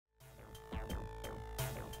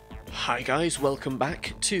Hi guys, welcome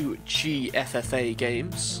back to GFFA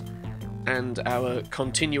Games and our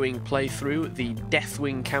continuing playthrough the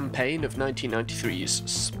Deathwing campaign of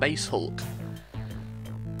 1993's Space Hulk.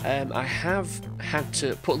 I have had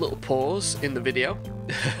to put a little pause in the video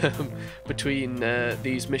between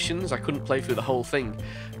these missions. I couldn't play through the whole thing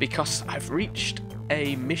because I've reached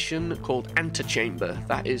a mission called Ante-Chamber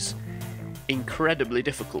that is incredibly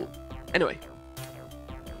difficult. Anyway,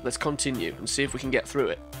 let's continue and see if we can get through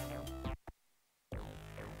it.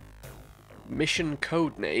 Mission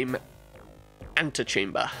codename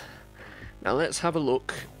Ante-Chamber. Now let's have a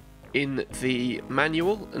look in the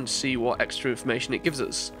manual and see what extra information it gives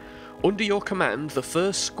us. Under your command, the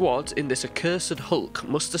first squad in this accursed Hulk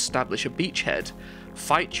must establish a beachhead.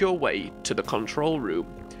 Fight your way to the control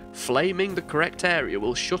room. Flaming the correct area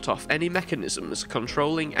will shut off any mechanisms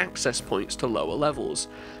controlling access points to lower levels.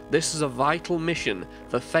 This is a vital mission.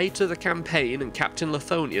 The fate of the campaign and Captain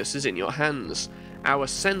Lithonius is in your hands. Our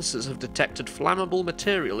sensors have detected flammable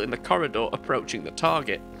material in the corridor approaching the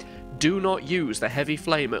target. Do not use the heavy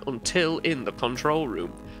flamer until in the control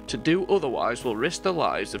room. To do otherwise will risk the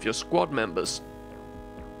lives of your squad members.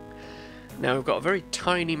 Now we've got a very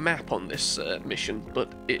tiny map on this mission,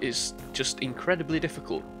 but it is just incredibly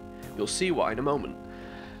difficult. You'll see why in a moment.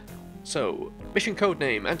 So, mission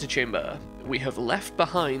codename Ante-Chamber. We have left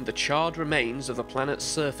behind the charred remains of the planet's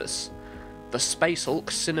surface. The Space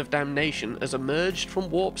Hulk, Sin of Damnation, has emerged from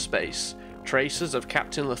warp space. Traces of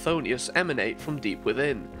Captain Lithonius emanate from deep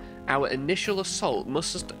within. Our initial assault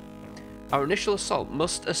must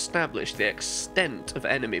establish the extent of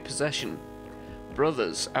enemy possession.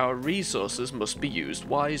 Brothers, our resources must be used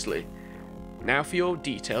wisely. Now for your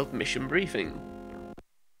detailed mission briefing.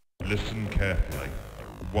 Listen carefully.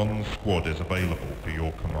 One squad is available for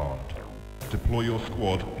your command. Deploy your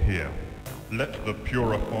squad here. Let the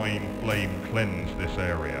purifying flame cleanse this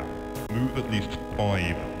area. Move at least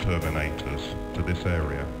 5 Terminators to this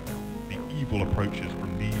area. The evil approaches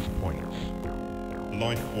from these points.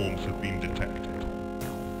 Life forms have been detected.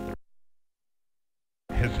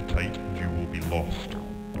 Hesitate and you will be lost.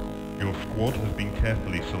 Your squad has been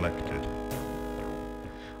carefully selected.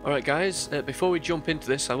 Alright guys, before we jump into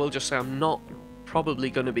this, I will just say I'm not probably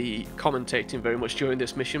going to be commentating very much during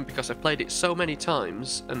this mission because I've played it so many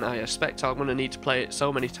times and I expect I'm going to need to play it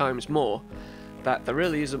so many times more that there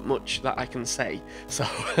really isn't much that I can say. So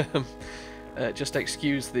just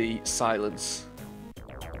excuse the silence.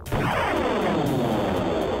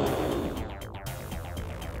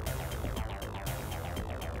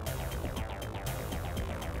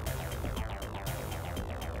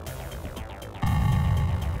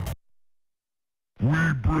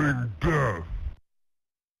 We bring death.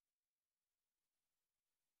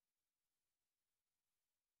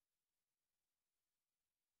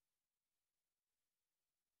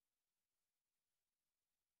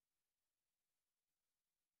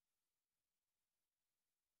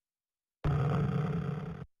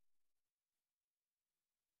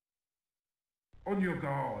 On your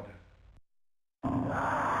guard.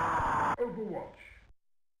 Overwatch.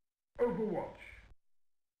 Overwatch.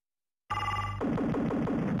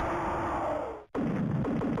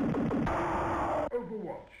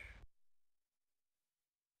 Overwatch.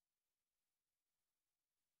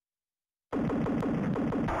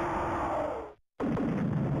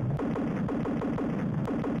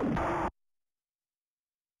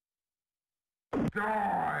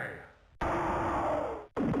 Die!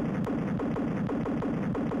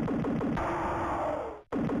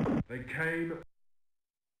 They came.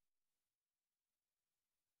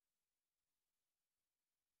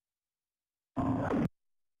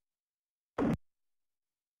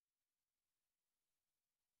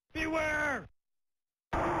 Beware!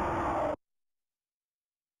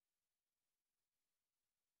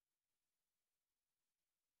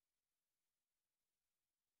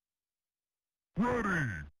 Ready!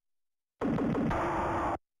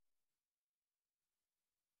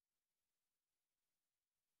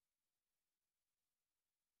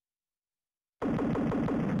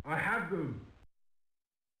 I have them.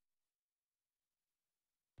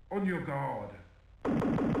 On your guard.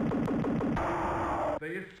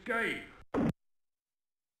 They escape.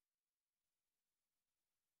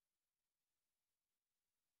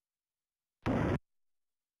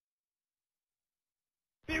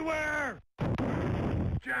 Beware!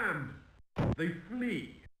 Jammed. They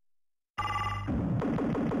flee.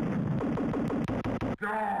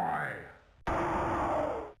 Die!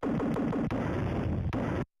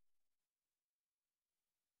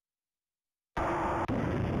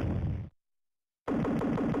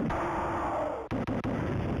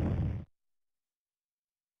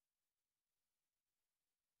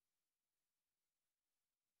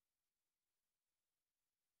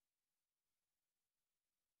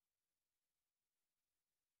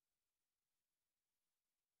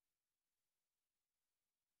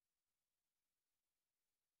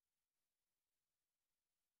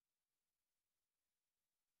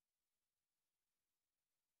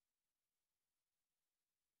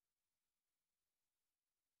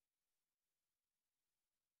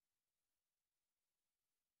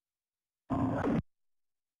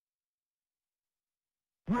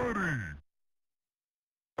 Ready!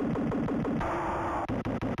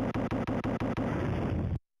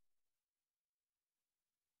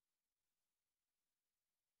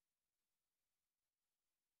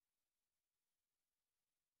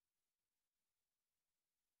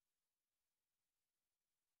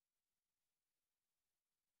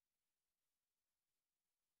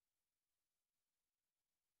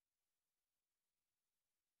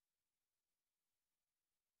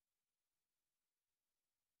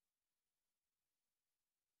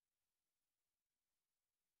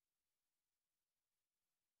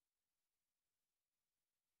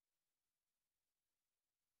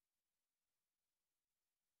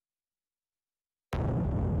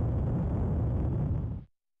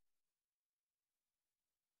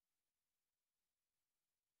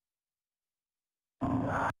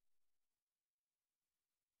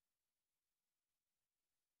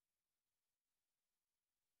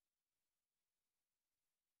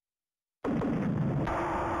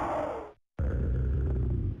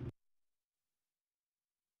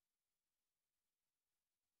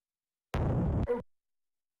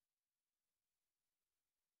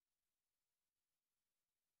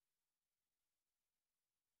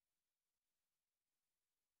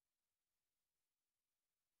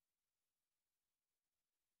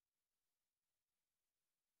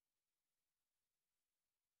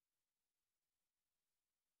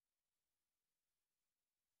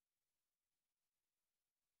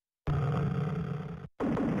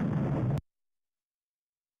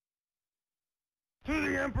 To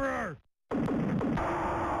the Emperor!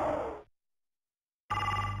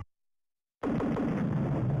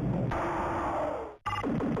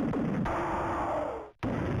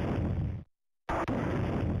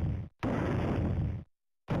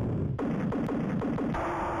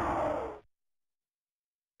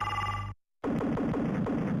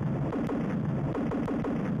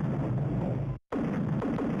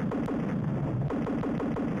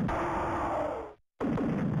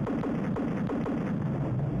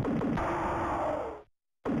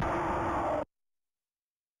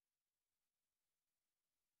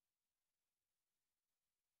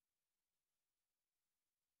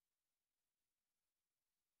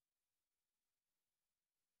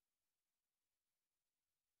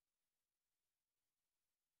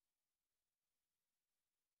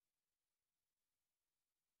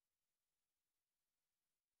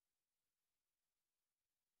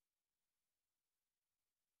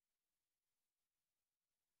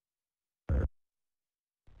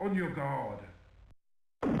 On your guard.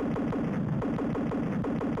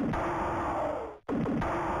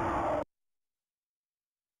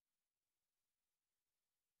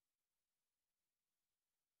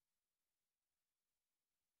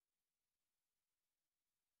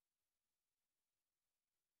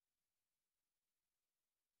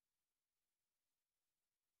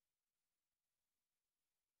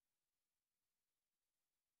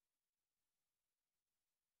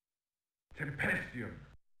 Tempestium.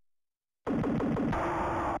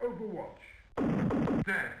 Overwatch.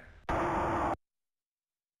 Death.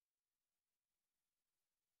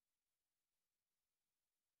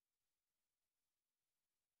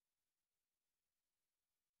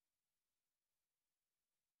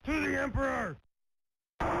 To the Emperor!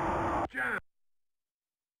 Jam.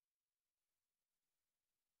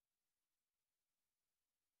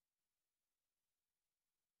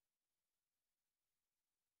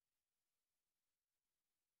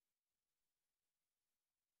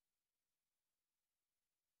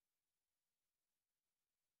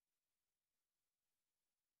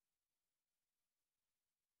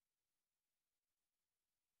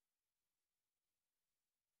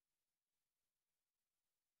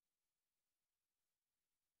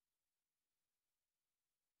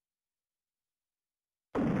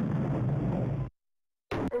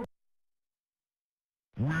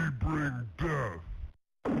 We bring death!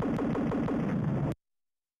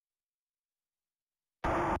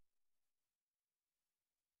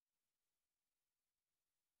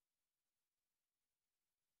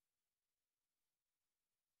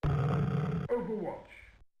 Overwatch.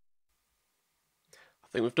 I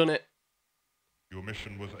think we've done it. Your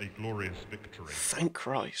mission was a glorious victory. Thank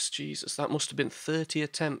Christ, Jesus, that must have been 30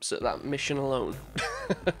 attempts at that mission alone.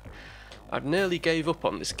 I've nearly gave up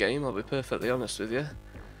on this game, I'll be perfectly honest with you.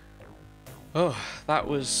 Oh, that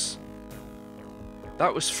was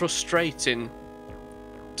frustrating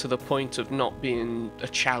to the point of not being a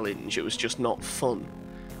challenge. It was just not fun,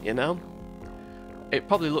 you know? It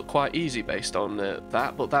probably looked quite easy based on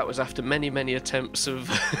that, but that was after many attempts of,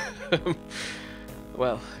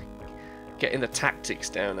 well, getting the tactics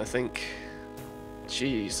down, I think.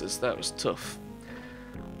 Jesus, that was tough.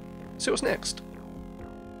 see what's next.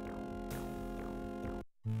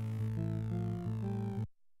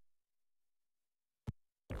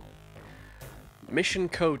 Mission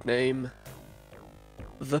codename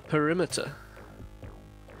The Perimeter.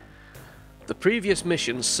 The previous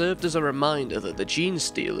mission served as a reminder that the Gene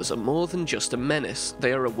Stealers are more than just a menace,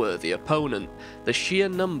 they are a worthy opponent. The sheer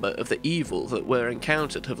number of the evil that were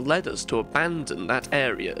encountered have led us to abandon that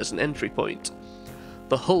area as an entry point.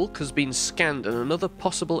 The Hulk has been scanned and another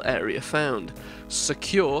possible area found.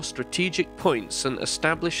 Secure strategic points and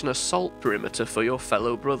establish an assault perimeter for your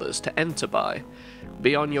fellow brothers to enter by.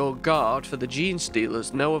 Be on your guard, for the Gene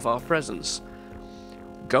Stealers know of our presence.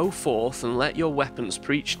 Go forth and let your weapons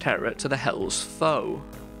preach terror to the Hell's foe.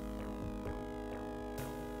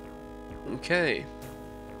 Okay.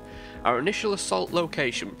 Our initial assault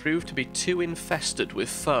location proved to be too infested with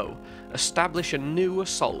foe. Establish a new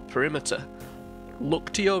assault perimeter.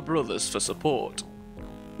 Look to your brothers for support.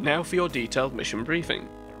 Now for your detailed mission briefing.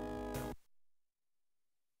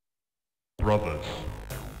 Brothers,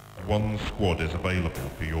 one squad is available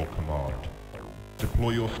for your command.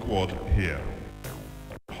 Deploy your squad here.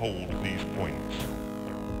 Hold these points.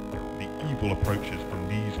 The evil approaches from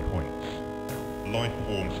these points. Life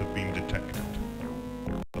forms have been detected.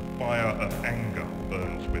 The fire of anger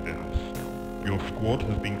burns within us. Your squad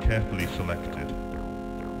has been carefully selected.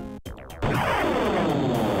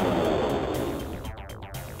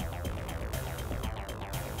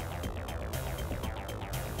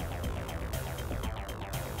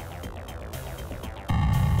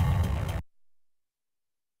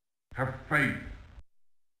 Have faith.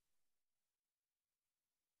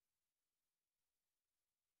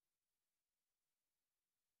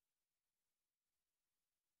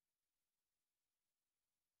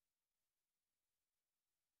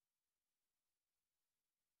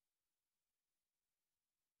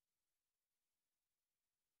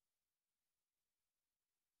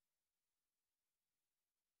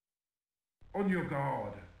 On your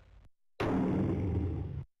guard.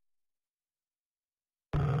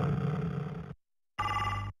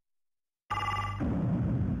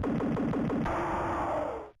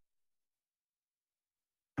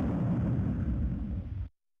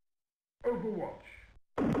 Overwatch.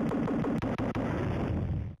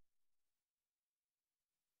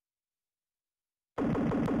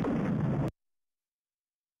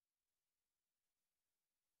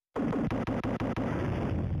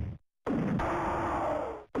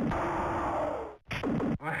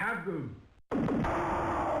 I have them.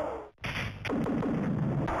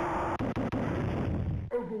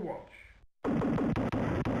 Overwatch.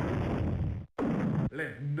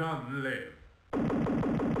 Let none live.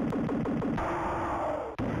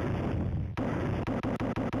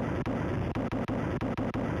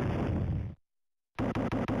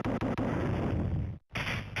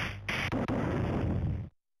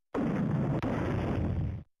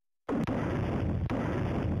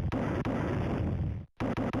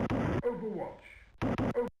 Overwatch.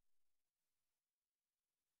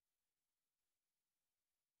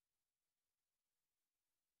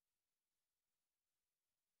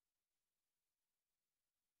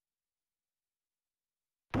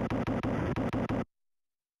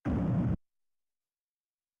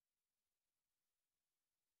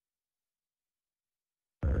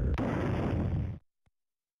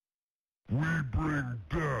 We bring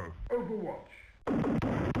death. Overwatch.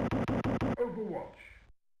 Overwatch.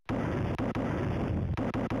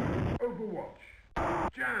 Overwatch.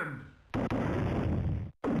 Jammed.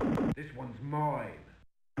 This one's mine.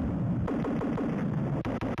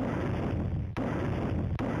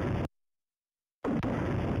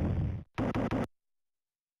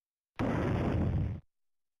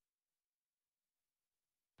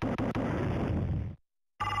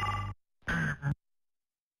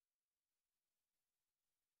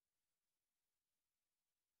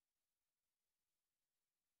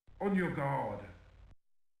 On your guard.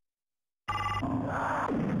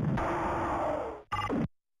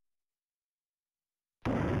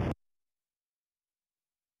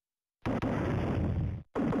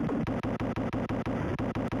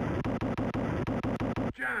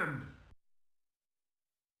 Jammed.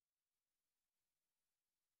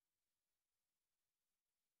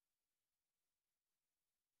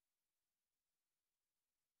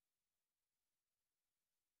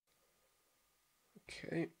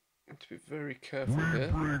 Okay, have to be very careful here.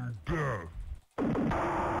 Bring death.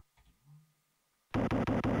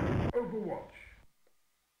 Overwatch.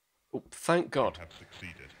 Oh, thank God. Have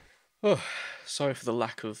succeeded. Oh, sorry for the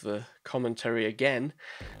lack of commentary again.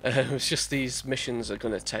 It's just these missions are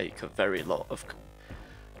going to take a very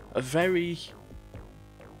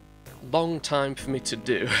long time for me to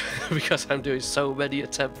do because I'm doing so many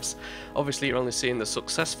attempts. Obviously you're only seeing the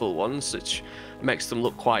successful ones, which makes them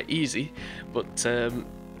look quite easy, but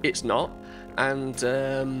it's not, and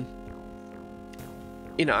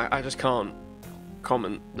you know, I just can't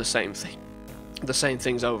comment the same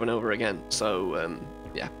things over and over again. So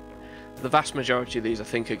yeah, the vast majority of these I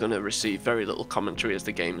think are going to receive very little commentary as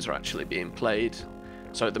the games are actually being played.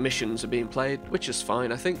 So the missions are being played, which is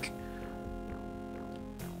fine, I think.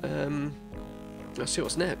 Let's see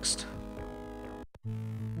what's next.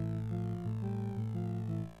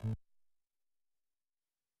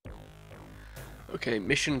 Okay,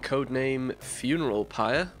 mission codename Funeral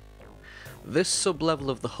Pyre. This sub-level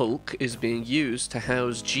of the Hulk is being used to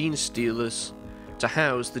house the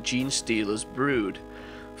Gene Stealer's brood.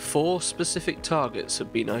 4 specific targets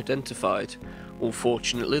have been identified.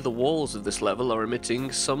 Unfortunately, the walls of this level are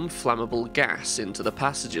emitting some flammable gas into the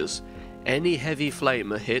passages. Any heavy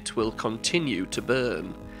flamer hit will continue to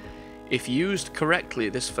burn. If used correctly,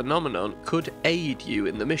 this phenomenon could aid you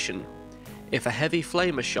in the mission. If a heavy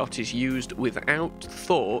flamer shot is used without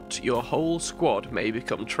thought, your whole squad may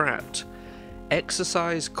become trapped.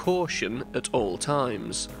 Exercise caution at all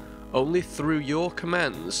times. Only through your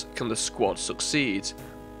commands can the squad succeed.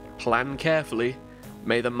 Plan carefully.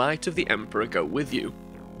 May the might of the Emperor go with you.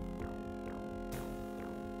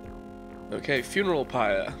 Okay, Funeral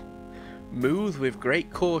Pyre. Move with great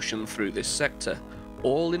caution through this sector.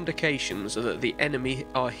 All indications are that the enemy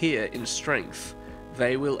are here in strength.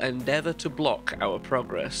 They will endeavour to block our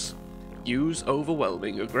progress. Use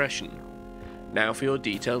overwhelming aggression. Now for your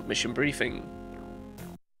detailed mission briefing.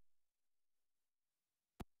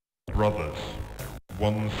 Brothers,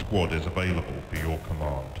 1 squad is available for your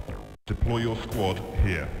command. Deploy your squad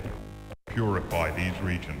here. Purify these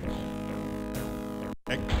regions.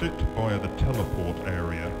 Exit via the teleport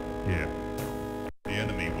area here. The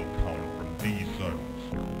enemy will come from these zones.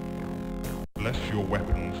 Bless your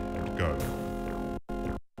weapons and go.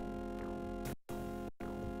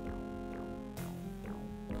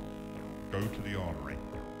 Go to the armory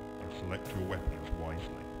and select your weapons wisely.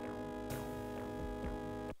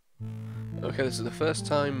 Okay, this is the first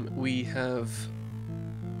time we have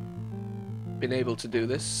been able to do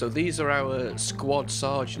this. So these are our squad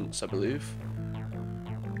sergeants, I believe.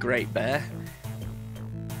 Great Bear.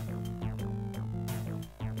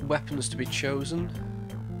 Weapons to be chosen.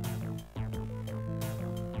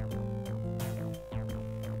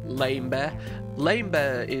 Lame Bear. Lame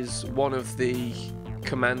Bear is one of the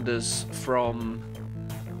commanders from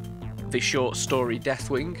the short story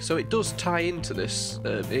Deathwing, so it does tie into this.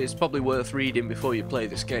 It's probably worth reading before you play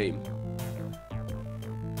this game.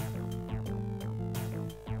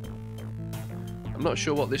 I'm not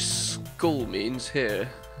sure what this skull means here.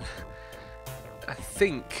 I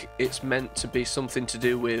think it's meant to be something to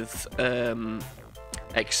do with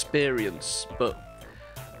experience, but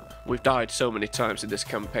we've died so many times in this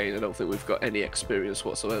campaign, I don't think we've got any experience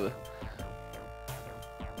whatsoever.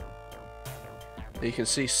 You can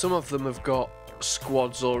see some of them have got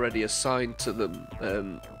squads already assigned to them,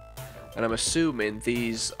 and I'm assuming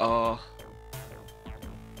these are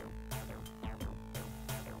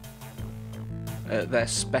their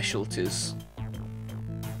specialties.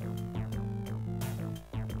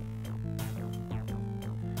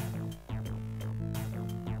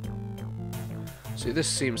 See, this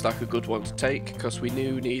seems like a good one to take because we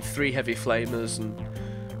do need 3 heavy flamers, and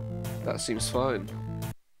that seems fine.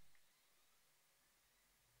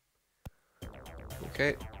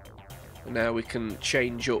 Okay, now we can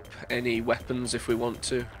change up any weapons if we want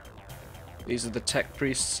to. These are the tech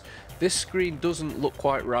priests. This screen doesn't look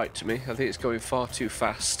quite right to me. I think it's going far too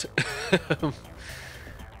fast.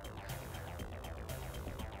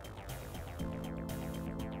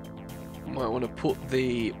 Might want to put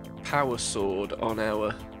the power sword on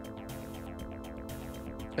our...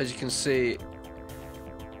 As you can see...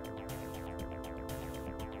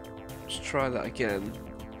 Let's try that again.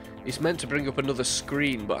 It's meant to bring up another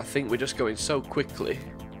screen, but I think we're just going so quickly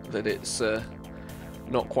that it's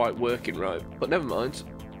not quite working right. But never mind.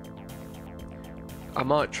 I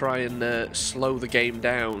might try and slow the game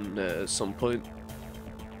down at some point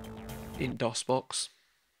in DOSBox.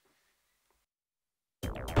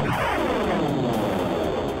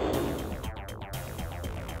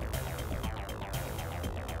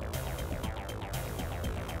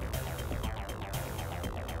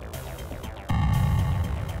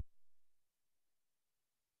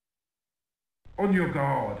 On your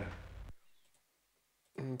guard.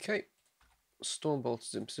 Okay, Stormbolt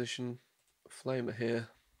is in position, Flamer here.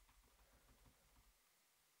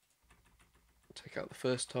 Take out the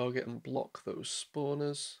first target and block those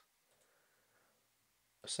spawners.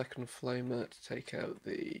 a second flamer to take out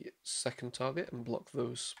the second target and block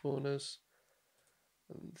those spawners.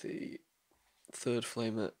 And the third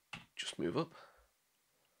flamer just move up.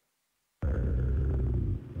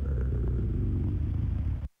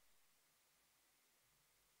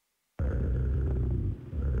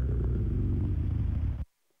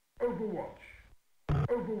 Overwatch.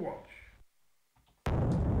 Overwatch.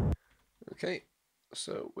 Okay,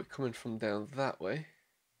 so we're coming from down that way.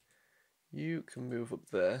 You can move up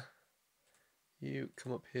there. You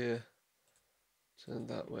come up here, turn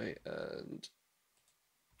that way, and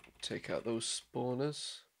take out those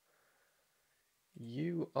spawners.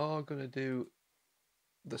 You are going to do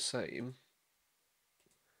the same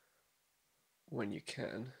when you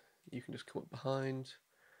can. You can just come up behind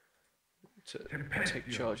to take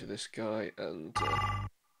charge of this guy and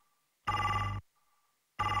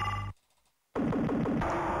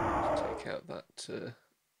take out that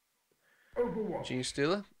Gene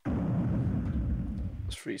Stealer.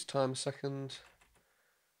 Let's freeze time a second.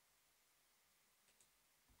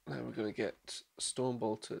 Now we're going to get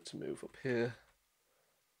Stormbolter to move up here.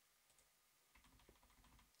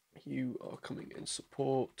 You are coming in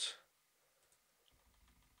support.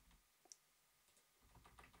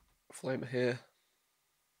 Flamer here.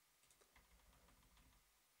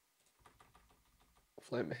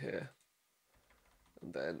 Flamer here.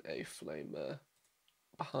 And then a flamer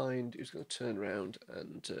behind who's going to turn around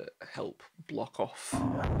and help block off.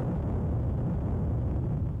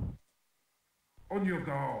 On your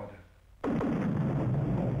guard.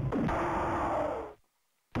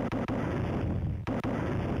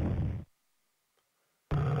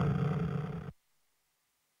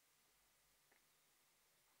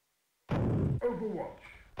 Overwatch.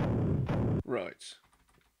 Right.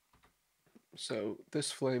 So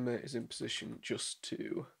this flamer is in position just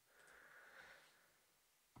to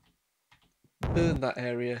burn that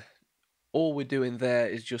area. All we're doing there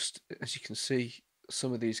is just, as you can see,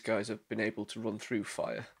 some of these guys have been able to run through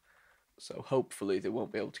fire. So hopefully they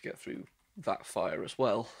won't be able to get through that fire as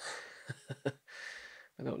well.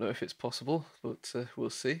 I don't know if it's possible, but we'll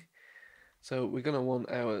see. So we're going to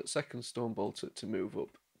want our second Stormbolter to move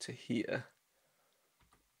up to here.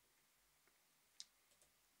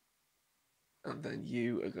 And then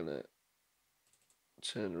you are going to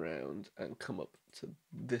turn around and come up to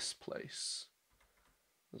this place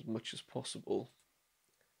as much as possible.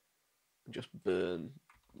 And just burn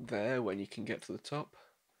there when you can get to the top.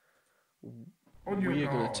 We are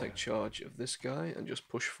going to take charge of this guy and just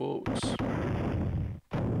push forwards.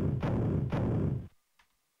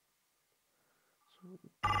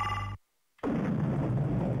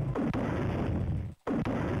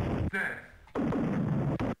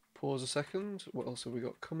 Pause a second. What else have we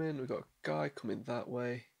got coming? We've got a guy coming that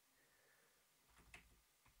way.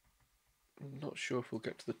 I'm not sure if we'll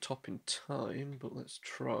get to the top in time, but let's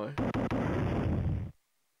try.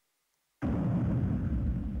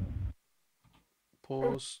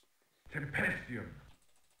 Pause. Tempestium.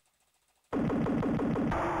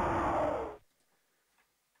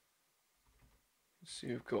 See,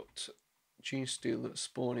 we've got Gene Stealer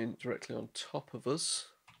spawning directly on top of us.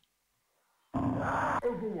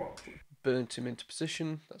 Overwatch. Burnt him into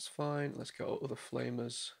position, that's fine. Let's get our other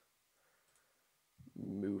flamers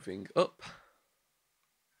moving up.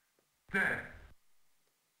 There.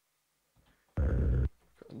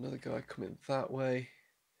 Got another guy coming that way.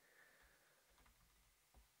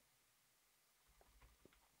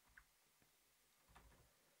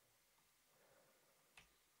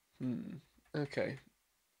 Okay.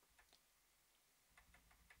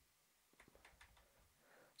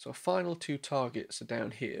 So our final two targets are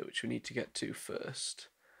down here, which we need to get to first.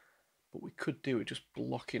 But we could do it just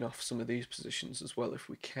blocking off some of these positions as well if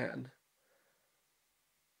we can.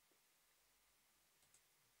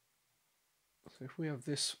 So if we have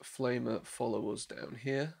this flamer follow us down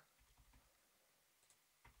here.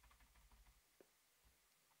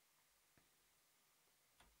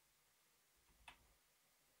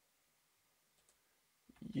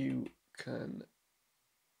 You can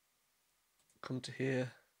come to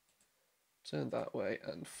here, turn that way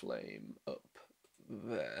and flame up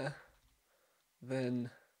there. Then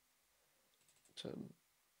turn,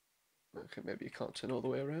 okay, maybe you can't turn all the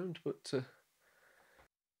way around, but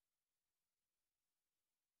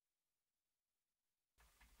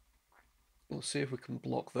we'll see if we can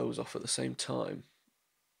block those off at the same time.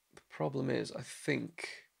 The problem is, I think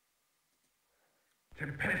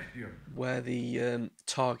Tempestium. where the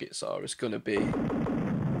targets are is going to be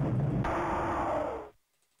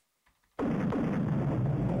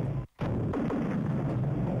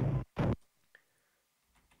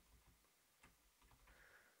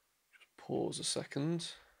pause a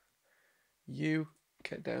second. You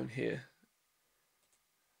get down here.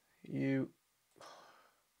 You...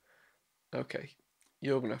 Okay,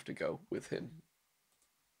 you're going to have to go with him.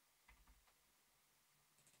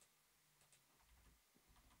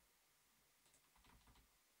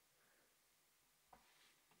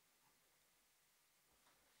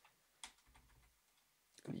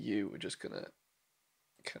 And you are just going to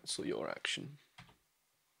cancel your action.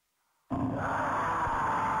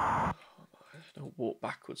 Don't walk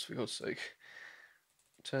backwards, for God's sake.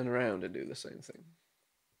 Turn around and do the same thing.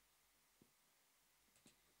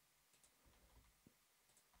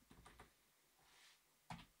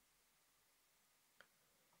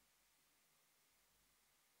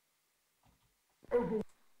 Over. I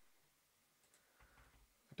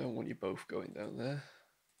don't want you both going down there.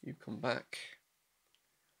 You come back.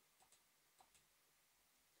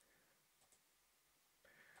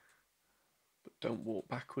 But don't walk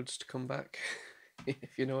backwards to come back,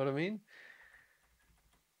 if you know what I mean.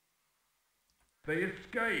 They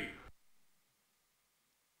escape.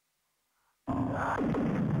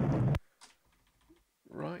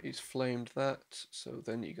 Right, he's flamed that, so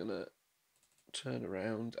then you're gonna turn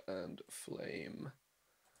around and flame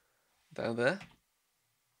down there.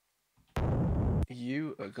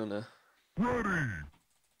 You are gonna take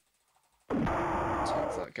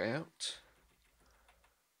that guy out.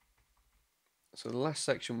 So the last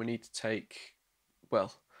section we need to take,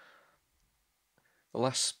 well, the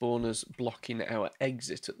last spawners blocking our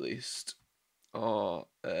exit at least are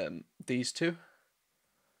these two.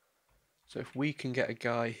 So if we can get a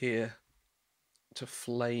guy here to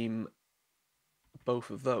flame both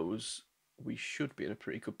of those, we should be in a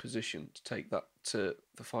pretty good position to take that to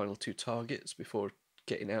the final two targets before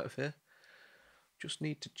getting out of here. Just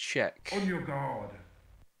need to check. On your guard.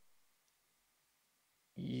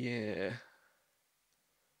 Yeah.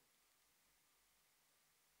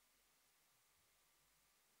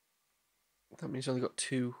 That means I've only got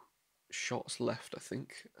 2 shots left, I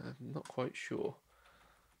think. I'm not quite sure.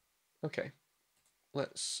 Okay,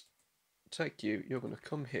 let's take you. You're going to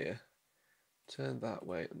come here, turn that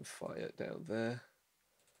way and fire down there.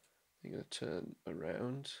 You're going to turn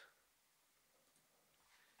around.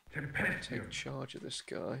 Take charge of this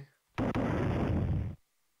guy.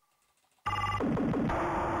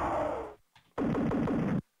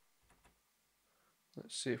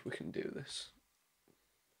 Let's see if we can do this.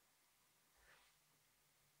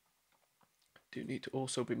 Do need to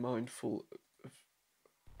also be mindful of...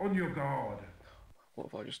 On your guard. What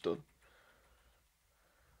have I just done?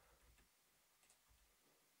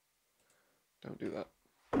 Don't do that.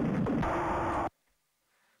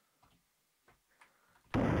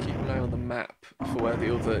 Keep an eye on the map for where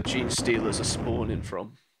the other gene stealers are spawning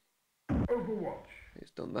from. Overwatch.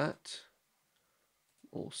 He's done that.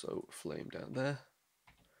 Also flame down there.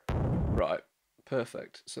 Right,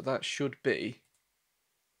 perfect. So that should be...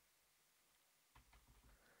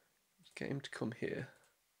 Let's get him to come here.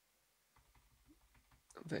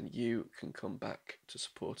 And then you can come back to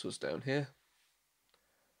support us down here.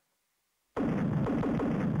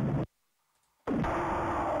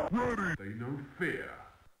 Ready. They know fear.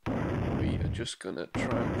 We are just going to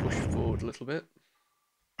try and push forward a little bit.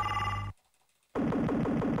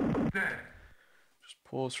 Dead. Just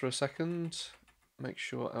pause for a second. Make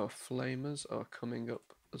sure our flamers are coming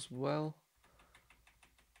up as well.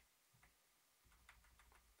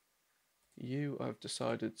 You, I've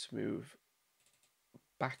decided to move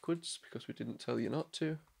backwards because we didn't tell you not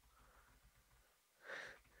to.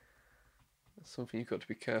 That's something you've got to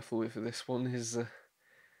be careful with. This one is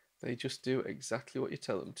they just do exactly what you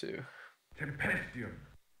tell them to. Tempestium.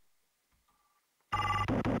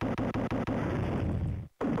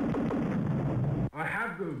 I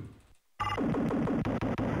have them.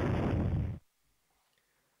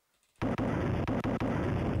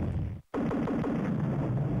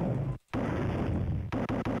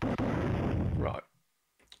 Right.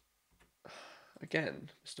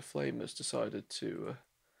 Again, Mr. Flame has decided to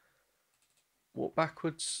walk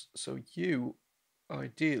backwards. So you,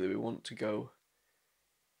 ideally, we want to go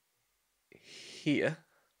here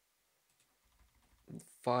and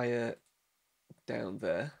fire down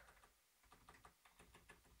there.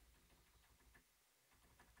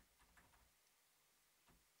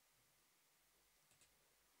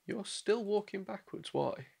 You're still walking backwards,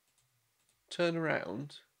 why? Turn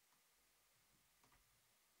around.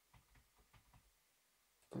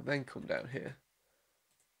 And then come down here.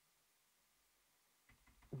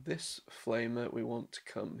 This flamer, we want to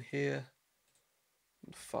come here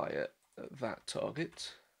and fire at that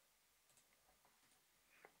target.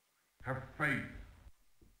 Have faith.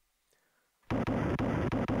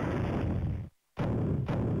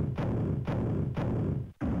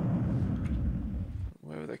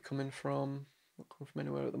 coming from? Not coming from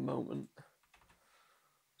anywhere at the moment.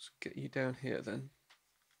 Let's get you down here then.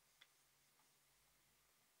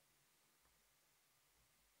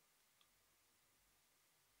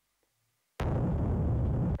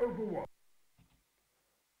 Overwatch.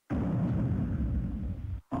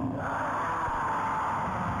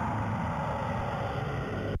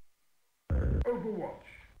 Overwatch.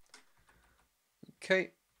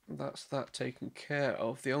 Okay, that's that taken care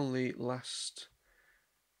of. The only last...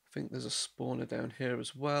 I think there's a spawner down here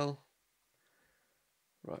as well.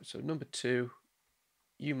 Right, so number 2,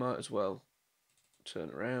 you might as well turn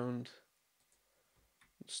around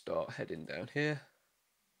and start heading down here.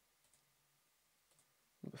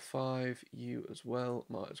 Number 5, you as well,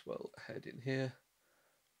 might as well head in here.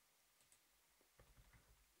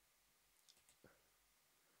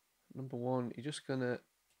 Number 1, you're just going to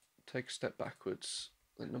take a step backwards.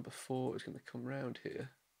 Then number 4 is going to come round here,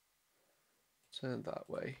 turn that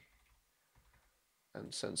way,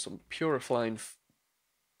 and send some purifying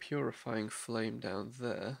flame down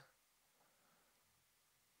there.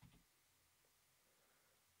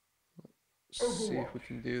 Let's see if we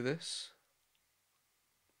can do this.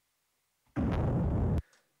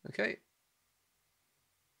 Okay.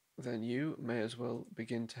 Then you may as well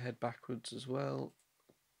begin to head backwards as well.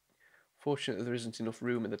 Fortunately, there isn't enough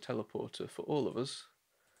room in the teleporter for all of us,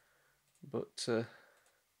 but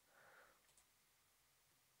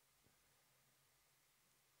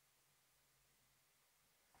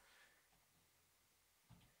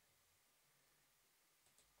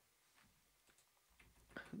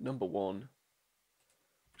number 1, I'm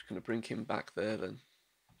just going to bring him back there then.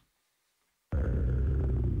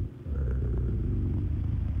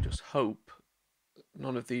 Just hope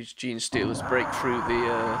none of these gene stealers break through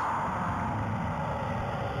the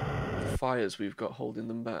fires we've got holding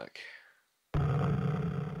them back.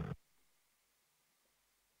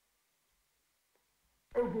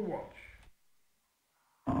 Overwatch.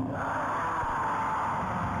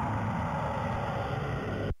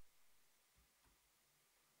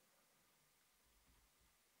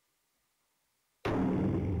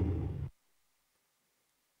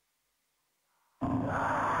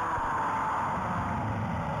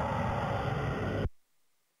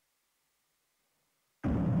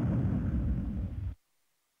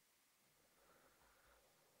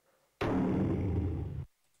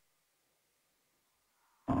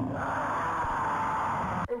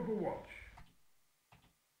 Overwatch.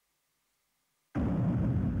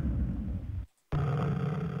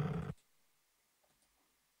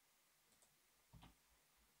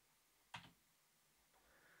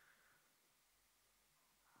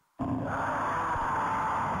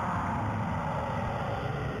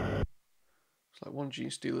 Looks like one gene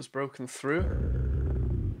stealer's broken through.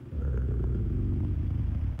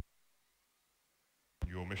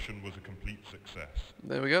 Your mission was a complete success.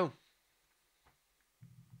 There we go.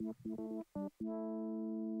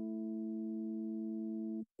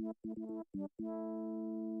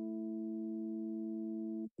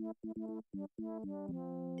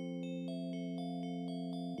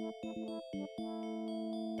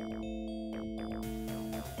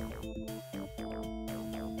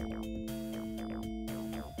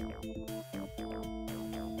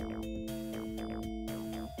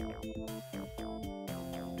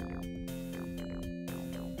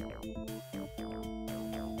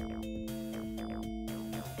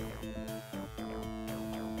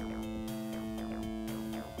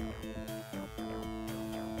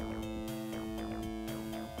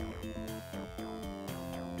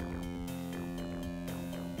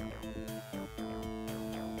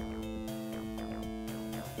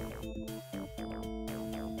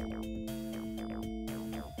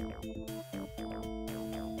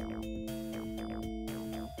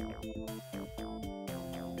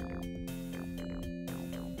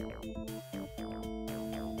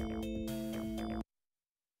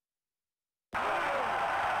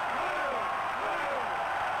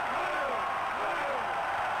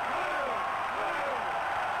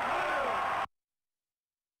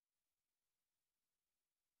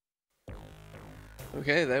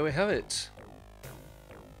 Okay, there we have it.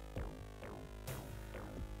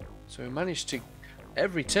 So we managed to...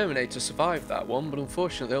 Every Terminator survived that one, but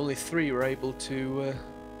unfortunately only 3 were able to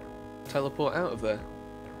teleport out of there.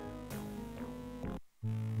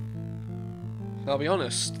 I'll be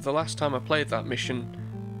honest, the last time I played that mission,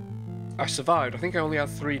 I survived. I think I only had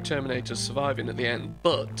 3 Terminators surviving at the end,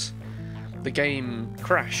 but the game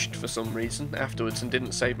crashed for some reason afterwards and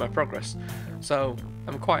didn't save my progress. So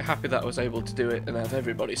I'm quite happy that I was able to do it and have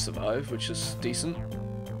everybody survive, which is decent.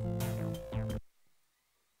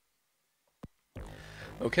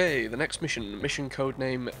 Okay, the next mission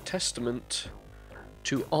codename Testament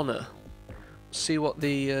to Honor. See what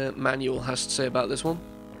the manual has to say about this one.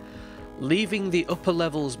 Leaving the upper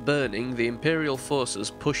levels burning, the Imperial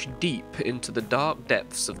forces push deep into the dark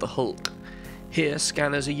depths of the Hulk. Here,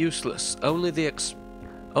 scanners are useless. Only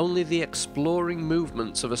the exploring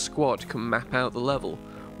movements of a squad can map out the level.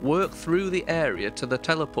 Work through the area to the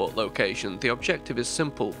teleport location. The objective is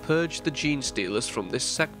simple: purge the gene stealers from this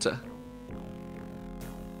sector.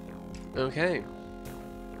 Okay.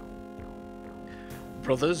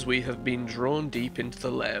 Brothers, we have been drawn deep into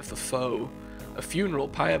the lair of the foe. A funeral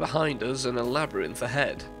pyre behind us and a labyrinth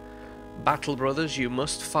ahead. Battle brothers, you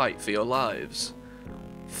must fight for your lives.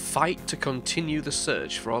 Fight to continue the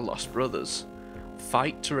search for our lost brothers.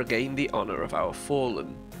 Fight to regain the honor of our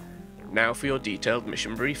fallen. Now for your detailed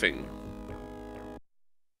mission briefing.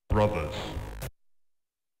 Brothers,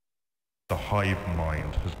 the hive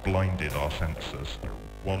mind has blinded our senses.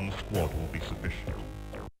 One squad will be sufficient.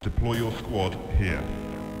 Deploy your squad here.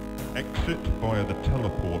 Exit via the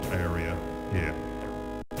teleport area here.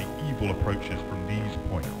 The evil approaches from these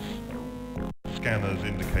points. Scanners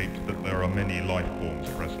indicate that there are many life forms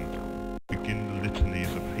present. Begin the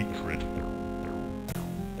litanies of hatred.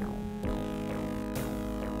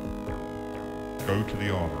 Go to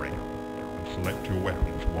the armory and select your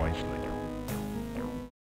weapons wisely.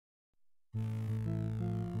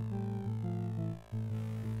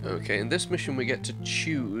 Okay, in this mission we get to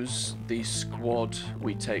choose the squad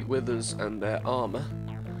we take with us and their armour.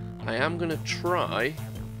 I am going to try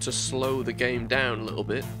to slow the game down a little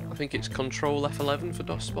bit. I think it's Control F11 for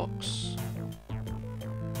DOSBox.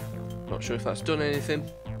 Not sure if that's done anything.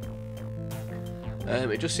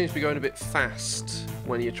 It just seems to be going a bit fast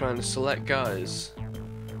when you're trying to select guys.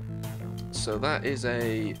 So that is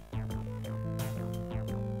a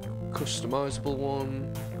customizable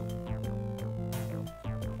one.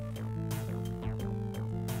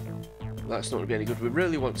 That's not going to be any good. We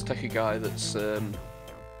really want to take a guy that's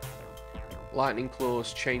Lightning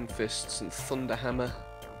Claws, Chain Fists and Thunder Hammer.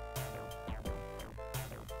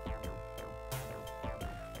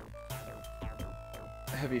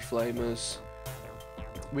 Heavy Flamers.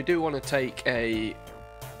 We do want to take a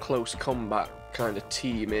close combat kind of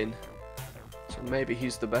team in, so maybe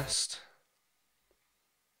he's the best.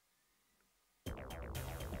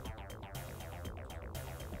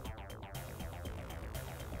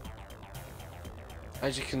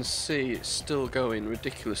 As you can see, it's still going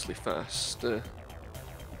ridiculously fast.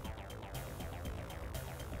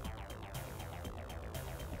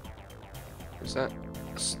 Is that...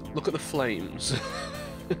 Look at the flames.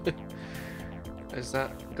 Is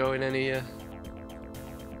that going any...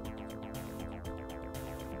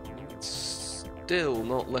 It's still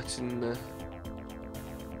not letting...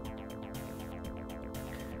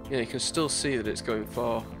 Yeah, you can still see that it's going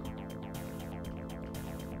far.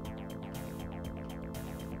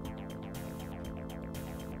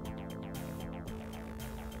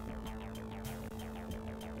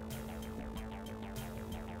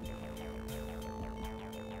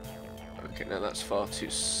 Okay, now that's far too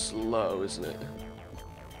slow, isn't it?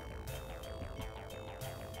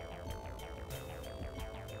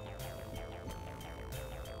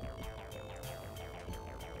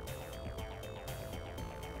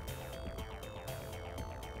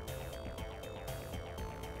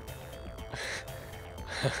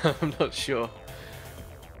 I'm not sure.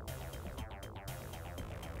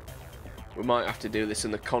 We might have to do this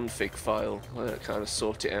in the config file, kind of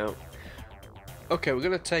sort it out. Okay, we're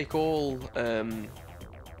going to take all,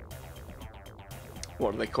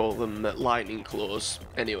 what do they call them, lightning claws,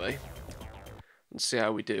 anyway, and see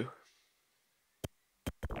how we do.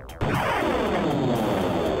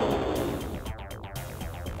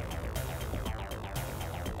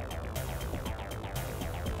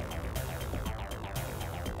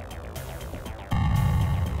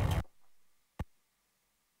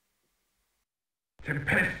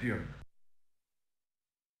 Tempestion.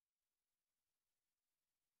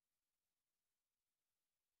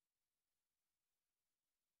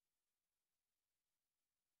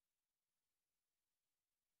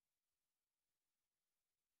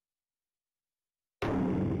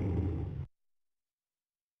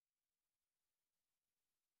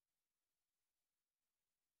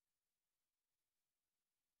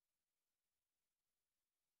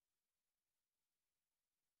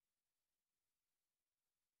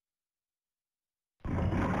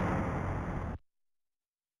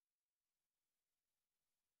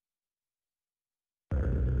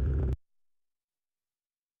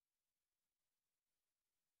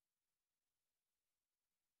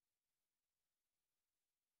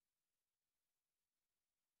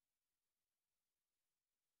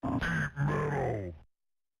 Metal!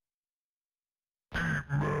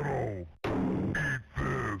 Metal! Eat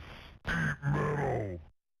this! Eat metal!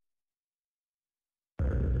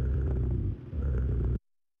 Metal!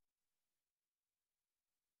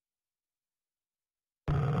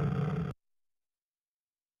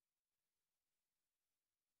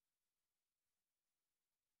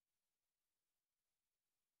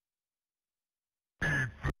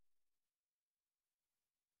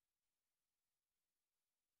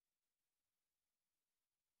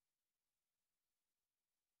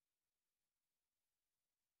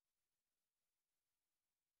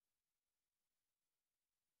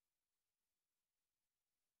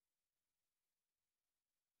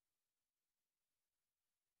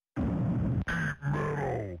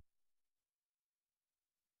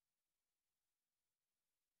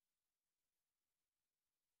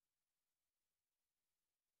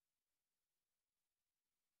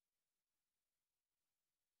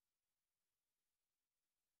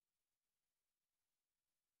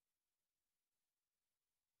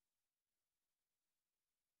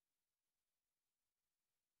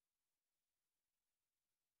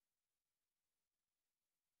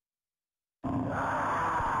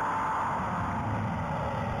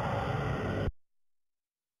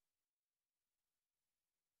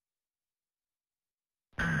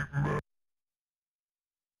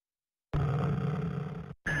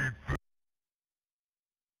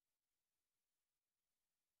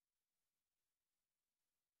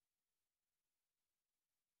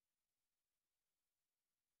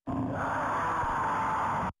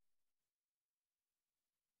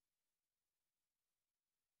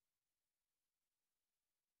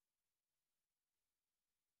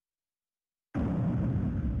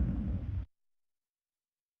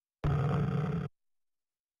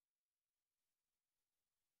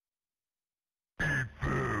 Eat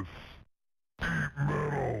this! Eat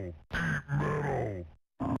metal! Eat metal!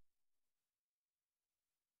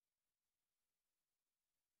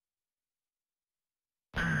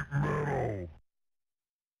 Eat metal!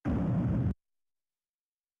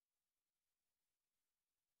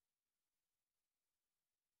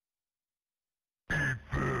 Eat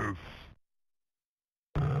this! Eat this!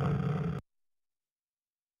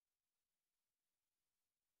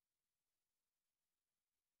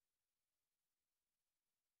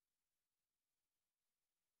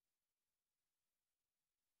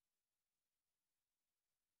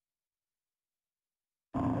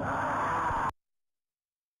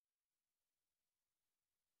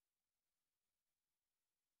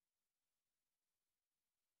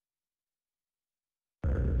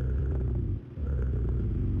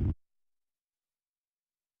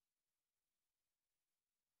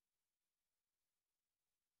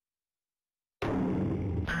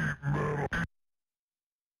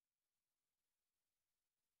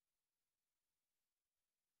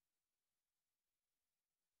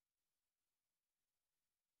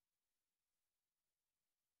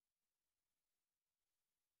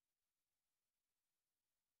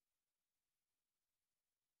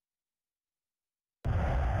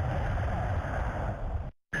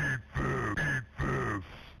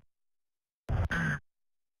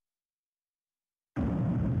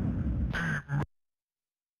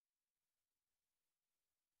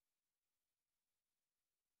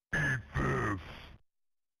 Eat this!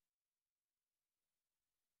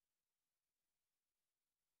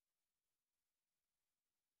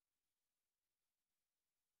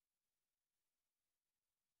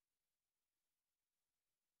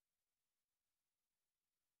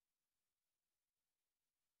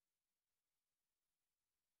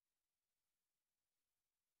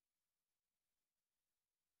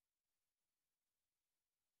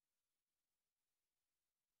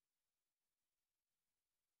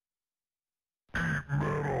 Eat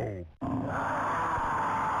metal!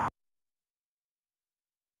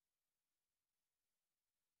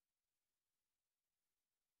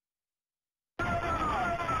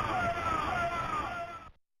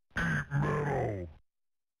 Eat metal!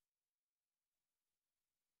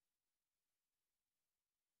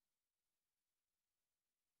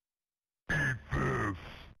 Eat this!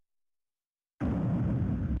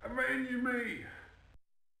 Avenge me!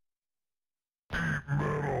 Eat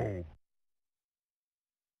metal!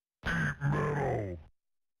 Eat metal!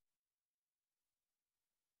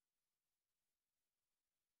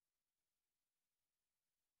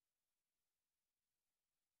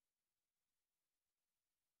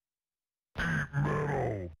 Eat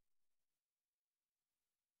metal!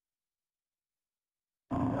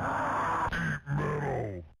 Eat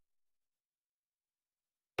metal!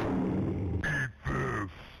 Eat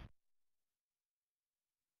this!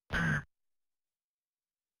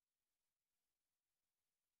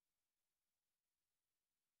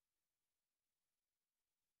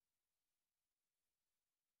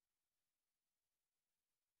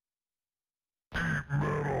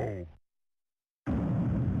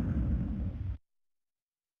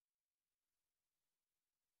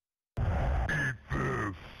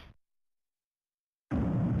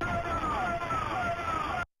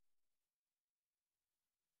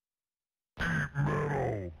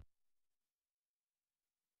 Metal!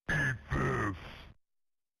 Eat this!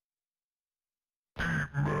 Eat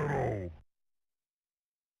metal!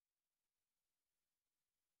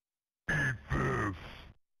 Eat this!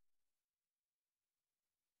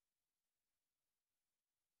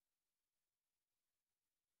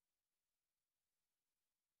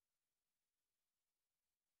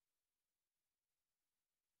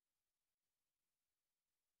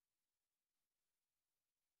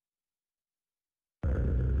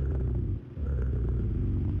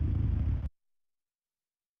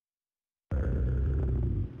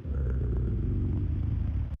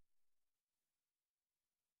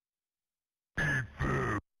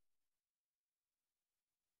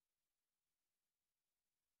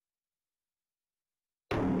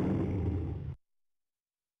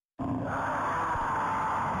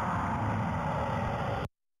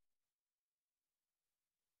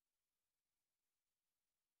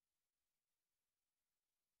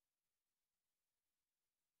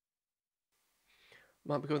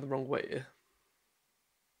 Might be going the wrong way here.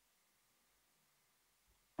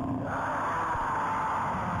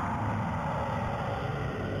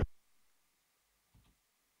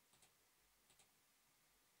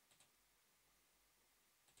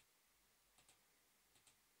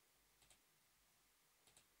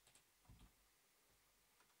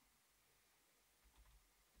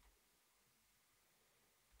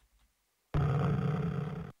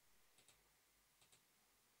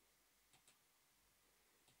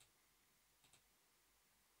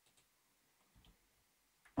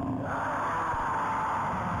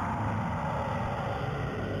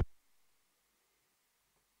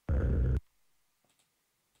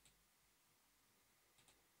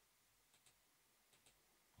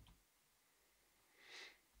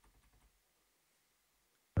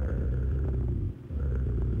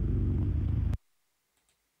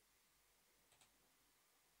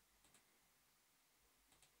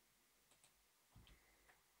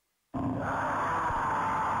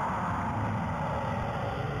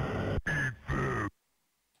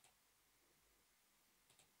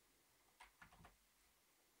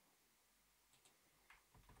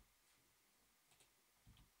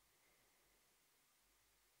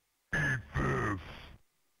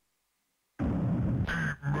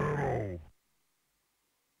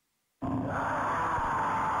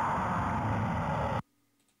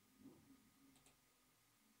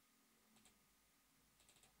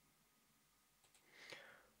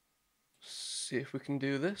 See if we can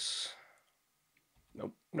do this.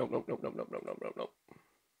 Nope, nope, nope, nope, nope, nope, nope, nope, nope, nope.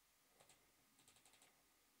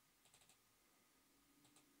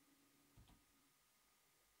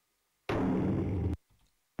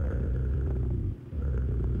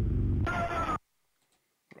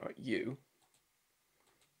 Right, you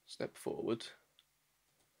step forward,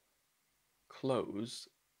 close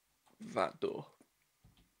that door.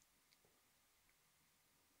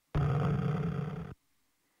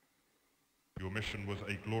 Your mission was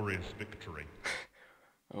a glorious victory.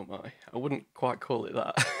 Oh my, I wouldn't quite call it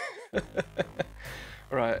that.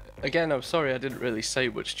 Right, again, I'm sorry I didn't really say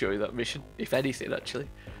much during that mission, if anything actually,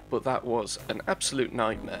 but that was an absolute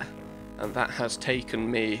nightmare, and that has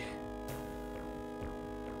taken me,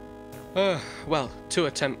 well, 2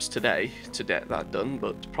 attempts today to get that done,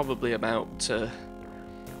 but probably about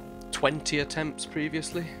 20 attempts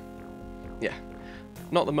previously. Yeah,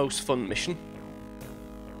 not the most fun mission.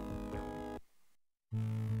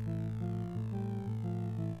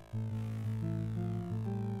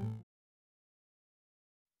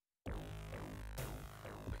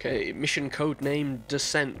 Okay, mission codename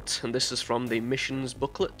Descent, and this is from the missions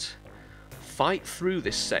booklet. Fight through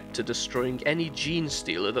this sector, destroying any gene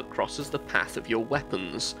stealer that crosses the path of your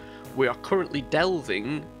weapons. We are currently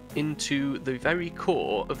delving into the very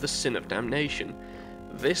core of the sin of damnation.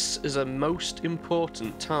 This is a most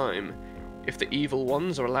important time. If the evil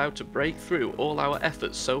ones are allowed to break through, all our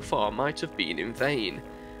efforts so far might have been in vain.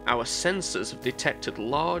 Our sensors have detected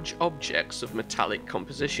large objects of metallic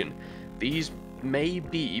composition. These may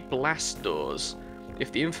be blast doors.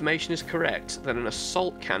 If the information is correct, then an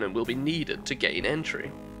assault cannon will be needed to gain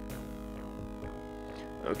entry.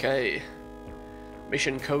 Okay.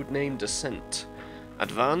 Mission codename Descent.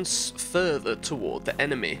 Advance further toward the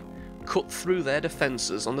enemy. Cut through their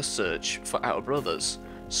defences on the search for our brothers.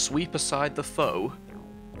 Sweep aside the foe.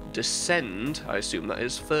 Descend, I assume that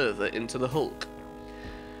is, further into the hulk.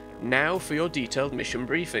 Now for your detailed mission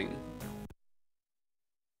briefing.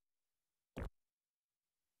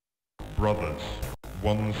 Brothers,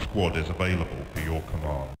 1 squad is available for your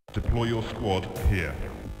command. Deploy your squad here.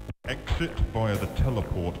 Exit via the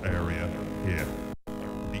teleport area here.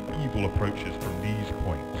 The evil approaches from these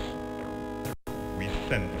points.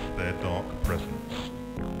 sense their dark presence.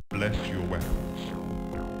 Bless your weapons.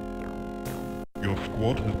 Your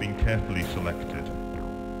squad has been carefully selected.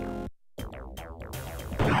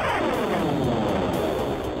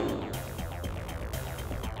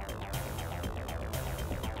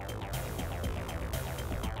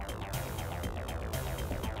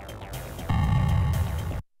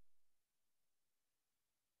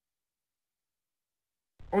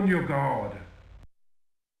 On your guard.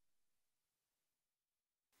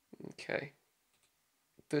 Okay.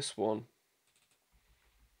 This one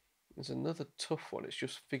is another tough one. It's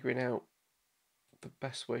just figuring out the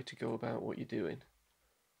best way to go about what you're doing.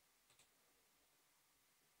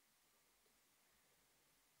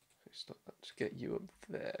 Stop that to get you up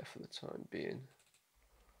there for the time being.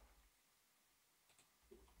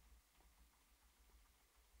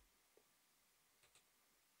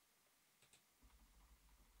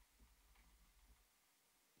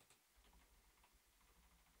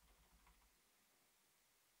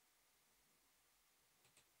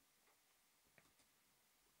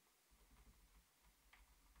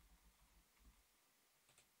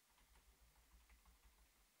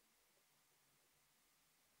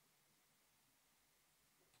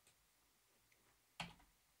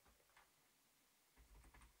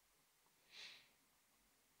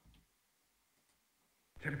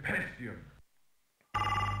 Tempestium.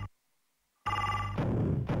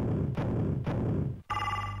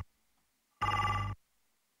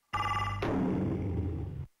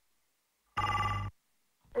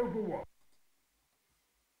 Overwatch.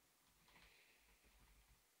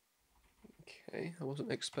 Okay, I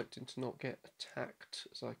wasn't expecting to not get attacked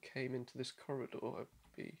as I came into this corridor, I'd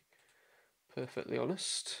be perfectly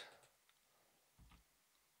honest.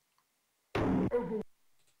 Overwatch.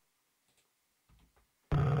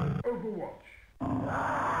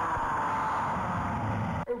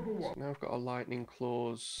 Overwatch. So now I've got a lightning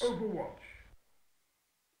claws. Overwatch.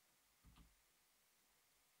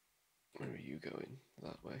 Where are you going?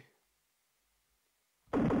 That way.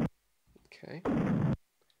 Okay.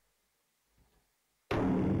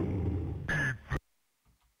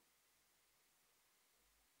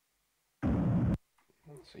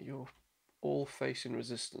 So you're all facing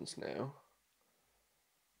resistance now.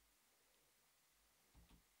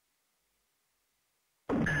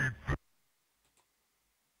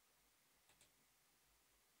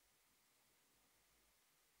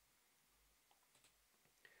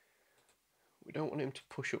 We don't want him to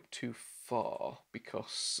push up too far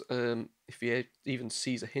because if he even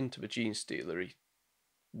sees a hint of a gene stealer, he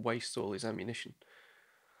wastes all his ammunition.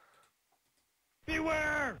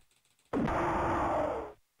 Beware!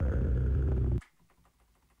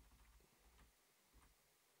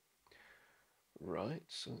 Right,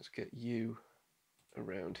 so let's get you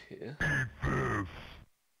around here.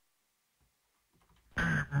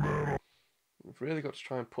 We've really got to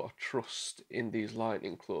try and put our trust in these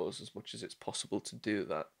lightning claws as much as it's possible to do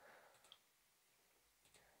that.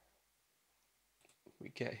 We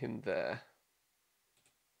get him there.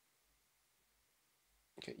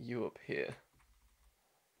 Get you up here.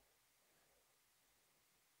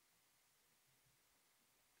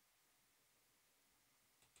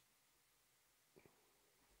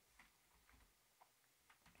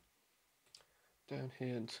 Down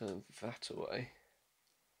here and turn that away.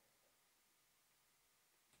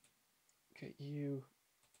 Get you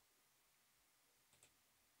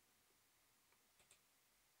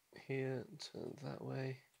here and turn that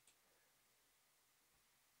way.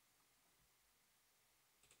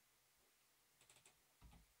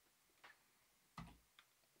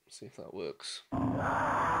 See if that works.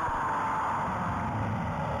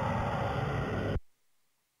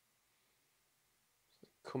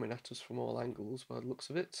 Coming at us from all angles by the looks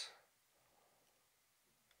of it.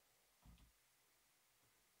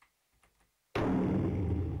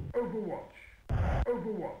 Overwatch.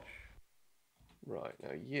 Overwatch. Right,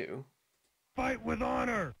 now you. Fight with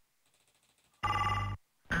honor!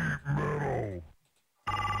 Metal.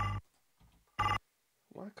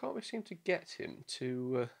 Why can't we seem to get him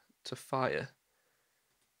to fire?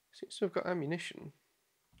 Seems to have got ammunition.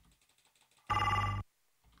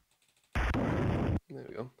 There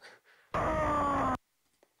we go.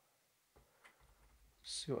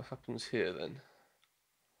 See what happens here then.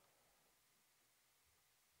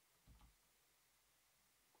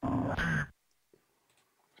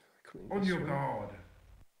 On your guard.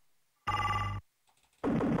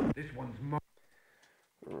 This one's mine.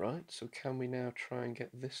 Right, so can we now try and get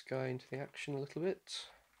this guy into the action a little bit?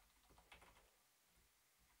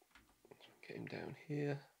 Get him down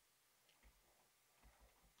here.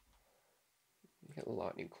 Get the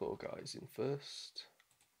lightning claw guys in first.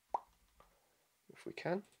 if we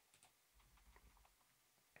can.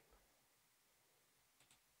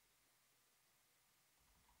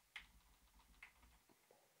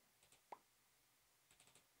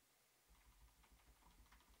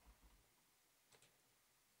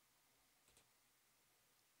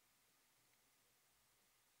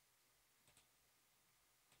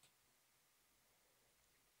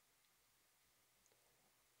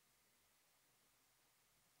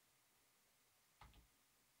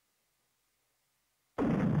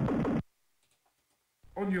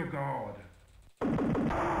 On your guard.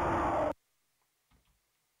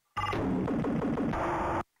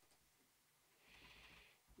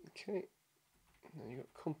 Okay, now you've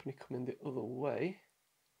got company coming the other way.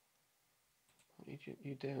 I need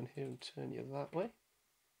you down here and turn you that way.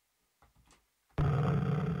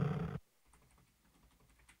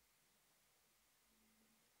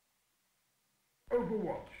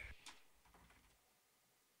 Overwatch.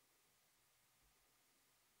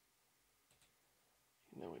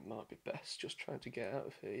 You know, it might be best just trying to get out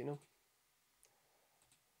of here, you know.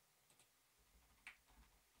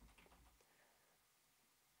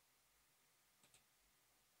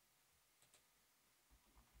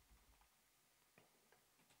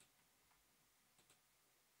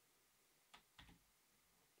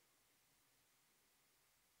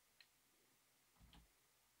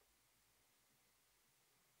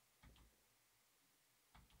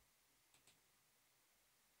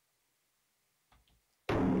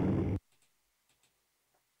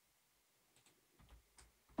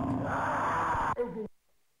 Over.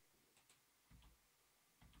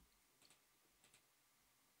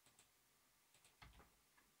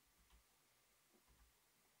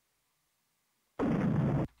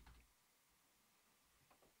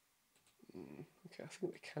 Okay, I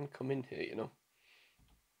think they can come in here, you know.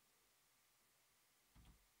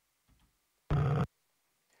 Probably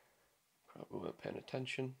weren't paying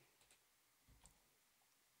attention.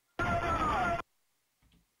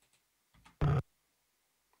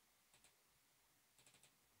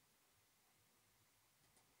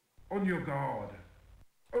 On your guard.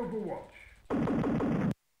 Overwatch.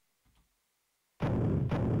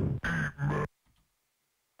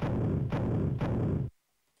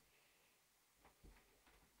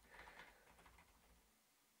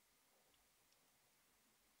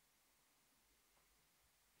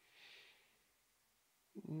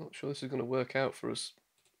 I'm not sure this is going to work out for us.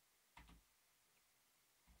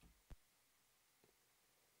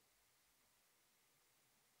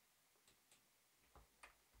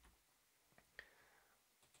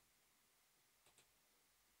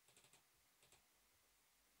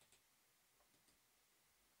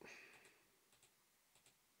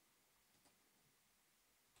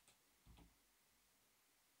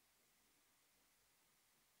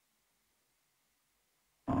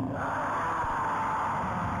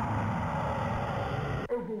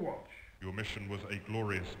 Overwatch. Your mission was a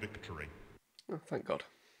glorious victory. Oh, thank God.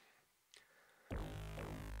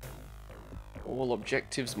 All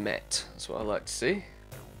objectives met. That's what I like to see.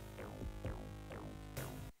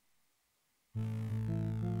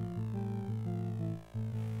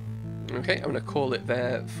 Okay, I'm going to call it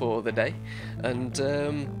there for the day, and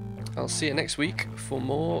I'll see you next week for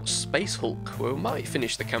more Space Hulk. We might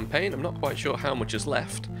finish the campaign. I'm not quite sure how much is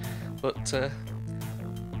left, but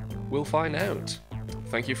we'll find out.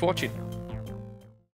 Thank you for watching.